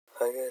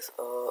Hi guys,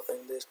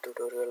 in this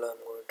tutorial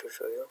I'm going to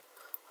show you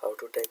how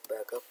to take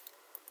backup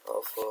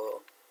of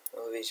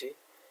VG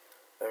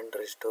and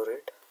restore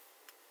it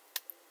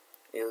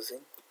using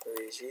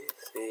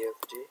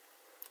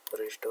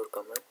vgcfgrestore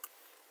command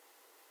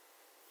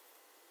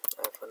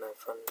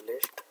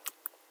 -list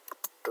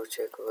to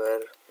check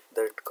where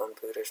that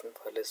configuration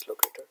file is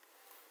located.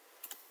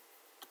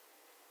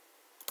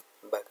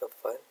 Backup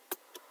file,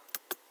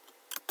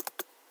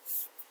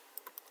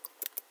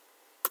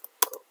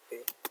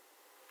 copy,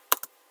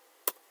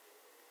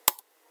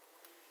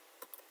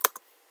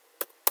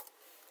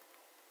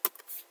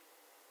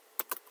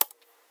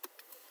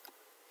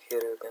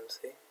 here you can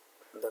see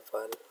the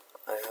file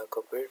I have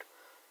copied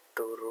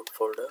to root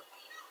folder.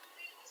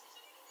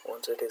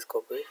 Once it is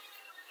copied,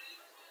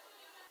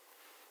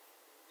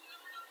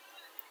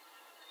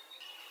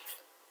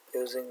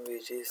 using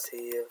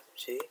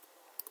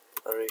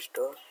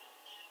vgcfgrestore,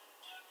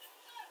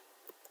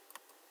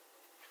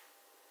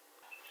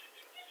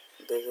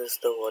 this is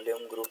the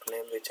volume group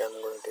name which I am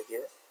going to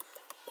give,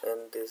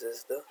 and this is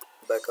the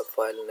backup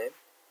file name.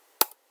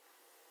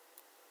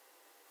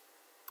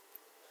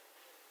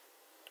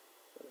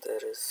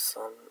 There is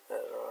some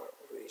error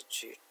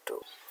vg2.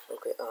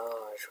 Okay,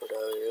 I should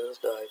have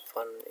used the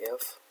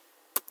 -f.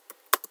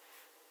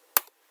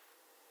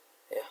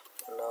 Yeah,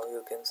 now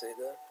you can see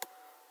the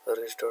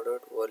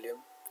restored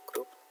volume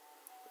group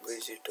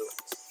vg2.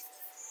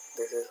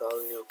 This is how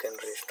you can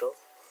restore.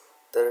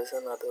 There is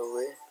another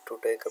way to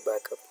take a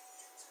backup.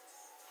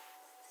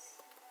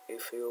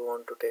 If you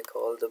want to take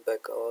all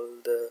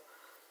the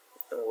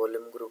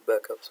volume group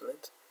backups,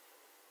 means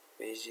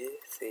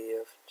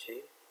vgcfg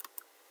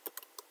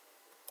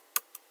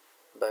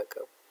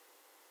backup,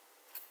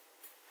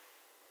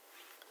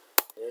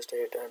 just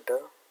hit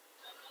enter.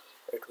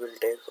 It will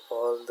take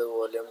all the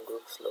volume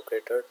groups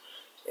located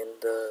in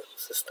the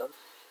system,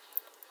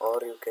 or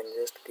you can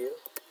just give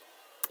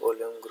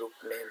volume group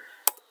name.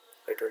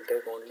 It will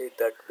take only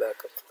that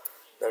backup,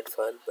 that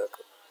file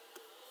backup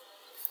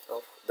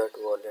of that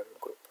volume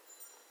group.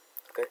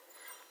 Okay,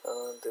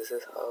 this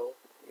is how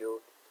you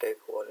take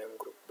volume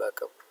group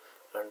backup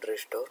and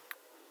restore.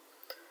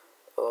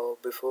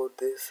 Before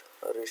this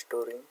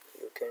restoring,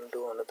 you can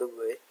do another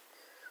way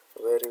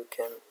where you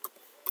can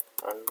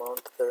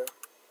unmount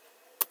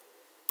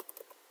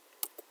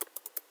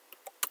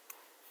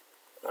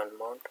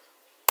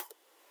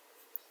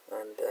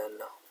and then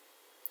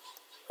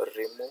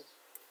remove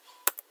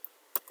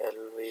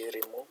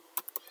LVM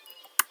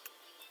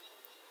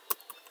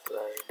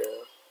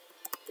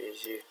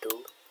 /vg2.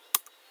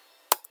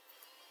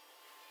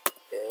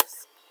 Yes,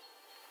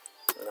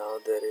 now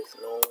there is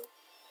no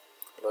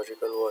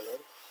logical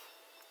volume.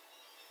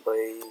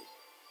 By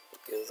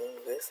using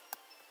this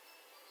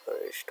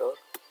restore,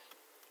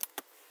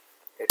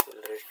 it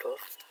will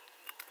restore.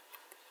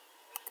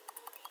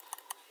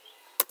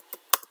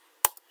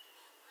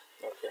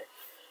 Okay,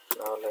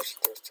 now let's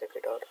just check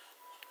it out.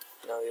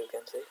 Now you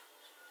can see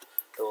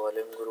the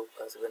volume group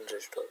has been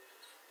restored.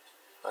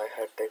 I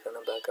had taken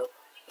a backup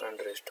and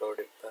restored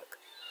it back.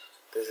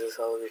 This is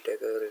how we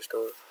take a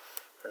restore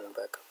and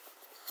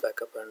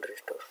backup and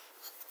restore.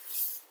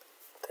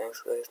 Thanks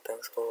guys,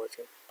 thanks for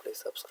watching. Please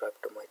subscribe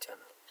to my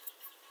channel.